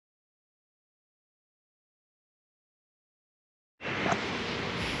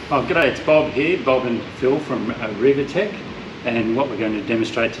Oh, g'day, it's Bob here, Bob and Phil from Revotek, and what we're going to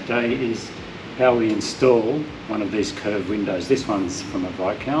demonstrate today is how we install one of these curved windows. This one's from a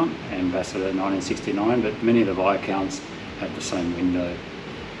Viscount, Ambassador 1969, but many of the Viscounts have the same window.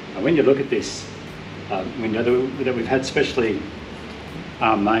 When you look at this window that we've had specially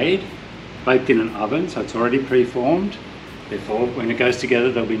made, baked in an oven, so it's already pre-formed. Therefore, when it goes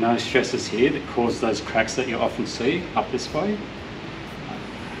together, there'll be no stresses here that cause those cracks that you often see up this way.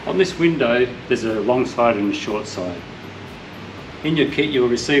 On this window, there's a long side and a short side. In your kit, you'll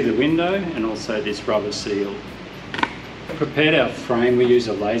receive the window and also this rubber seal. Prepared our frame, we use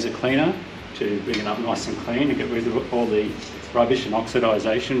a laser cleaner to bring it up nice and clean and get rid of all the rubbish and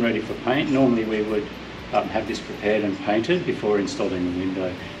oxidisation ready for paint. Normally we would have this prepared and painted before installing the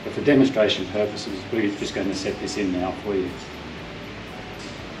window. But for demonstration purposes, we're just going to set this in now for you.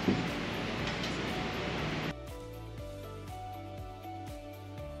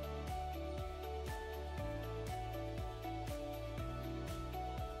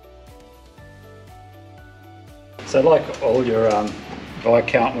 So like all your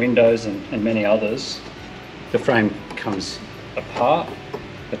Viscount windows and many others, the frame comes apart,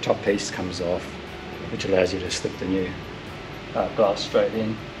 the top piece comes off, which allows you to slip the new glass straight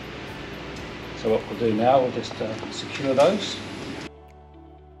in. So what we'll do now, we'll just secure those.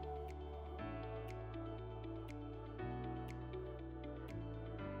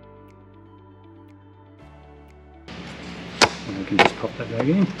 And we can just pop that back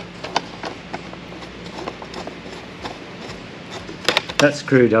in. That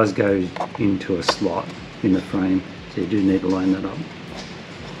screw does go into a slot in the frame, so you do need to line that up.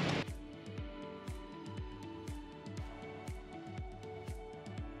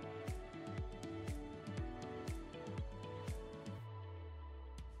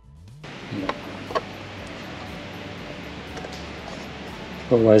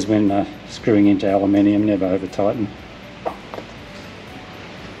 Always when screwing into aluminium, never over tighten.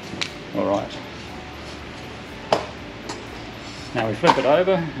 Alright. Now we flip it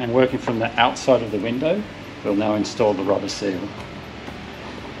over, and working from the outside of the window, we'll now install the rubber seal.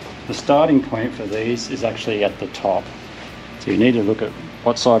 The starting point for these is actually at the top. So you need to look at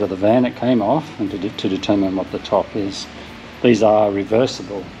what side of the van it came off and to determine what the top is. These are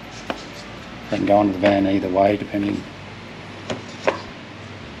reversible. They can go onto the van either way depending.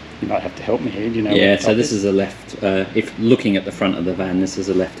 You might have to help me here, do you know? Yeah, so this is a left, if looking at the front of the van, this is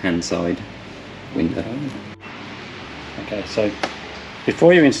a left-hand side window. Okay, so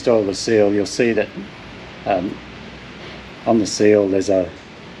before you install the seal, you'll see that on the seal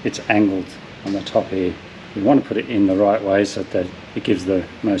it's angled on the top here. You want to put it in the right way so that it gives the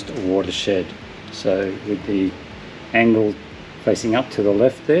most watershed. So with the angle facing up to the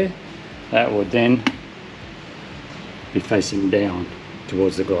left there, that would then be facing down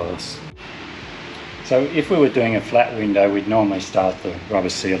towards the glass. So if we were doing a flat window, we'd normally start the rubber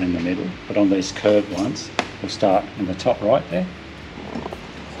seal in the middle, but on these curved ones, we'll start in the top right there.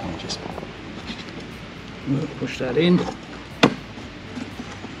 I'll just push that in.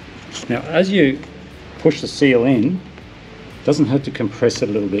 Now as you push the seal in, it doesn't have to compress it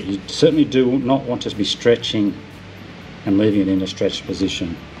a little bit. You certainly do not want to be stretching and leaving it in a stretched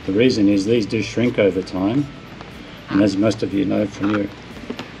position. The reason is these do shrink over time, and as most of you know from your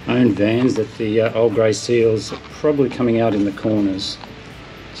own vans, that the old grey seals are probably coming out in the corners.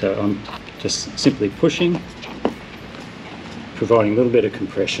 So I'm just simply pushing, providing a little bit of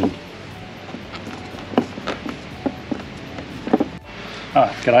compression.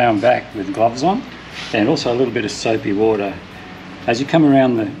 G'day, I'm back with gloves on and also a little bit of soapy water. As you come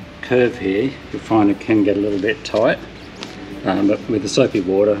around the curve here, you'll find it can get a little bit tight, but with the soapy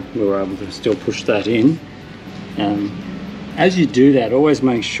water we were able to still push that in. As you do that, always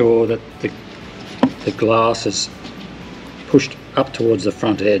make sure that the glass is pushed up towards the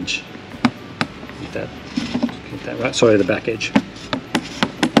front edge. Get that right. Sorry, the back edge.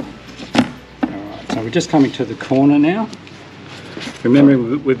 Alright, so we're just coming to the corner now.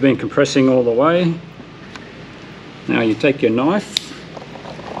 Remember, we've been compressing all the way. Now you take your knife.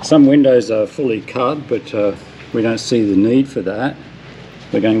 Some windows are fully cut, but we don't see the need for that.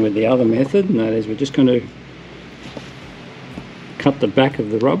 We're going with the other method, and that is we're just going to cut the back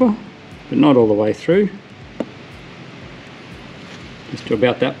of the rubber, but not all the way through. Just to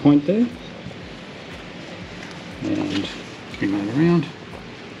about that point there. And bring that around.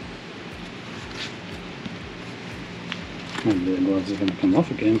 Maybe the gloves are going to come off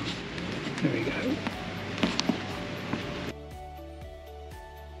again. There we go.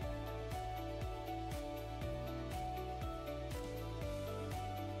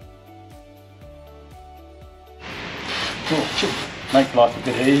 Oh, make life a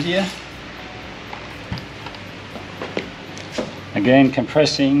bit easier. Again,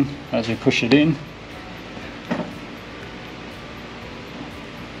 compressing as we push it in.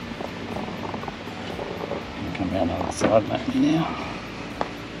 Come down the other side maybe now.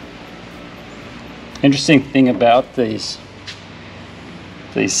 Interesting thing about these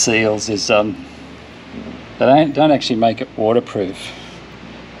seals is they don't actually make it waterproof.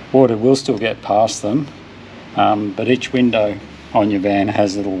 Water will still get past them, but each window on your van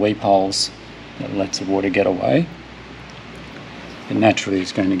has little weep holes that lets the water get away. And naturally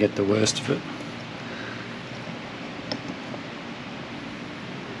it's going to get the worst of it.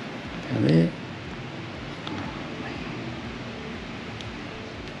 Down there.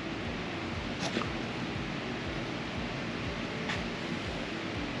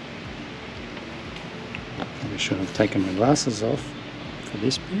 I should have taken my glasses off for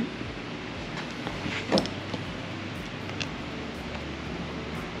this bit.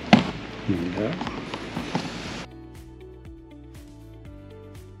 There we go.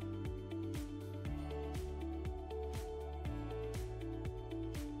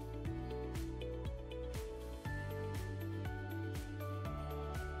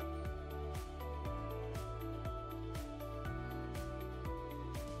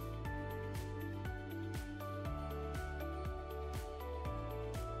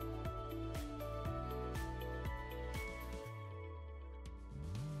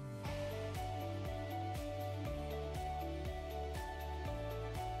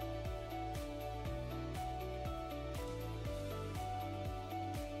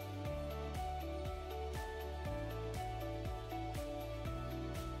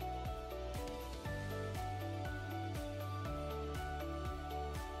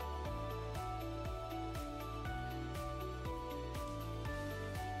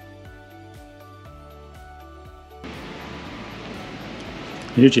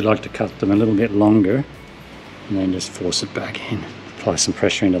 I usually like to cut them a little bit longer and then just force it back in. Apply some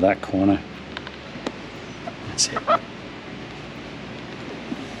pressure into that corner. That's it.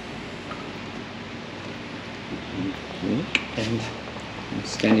 And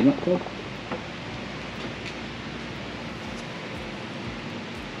stand him up, Bob.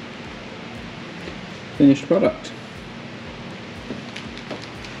 Finished product.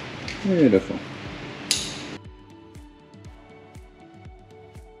 Beautiful.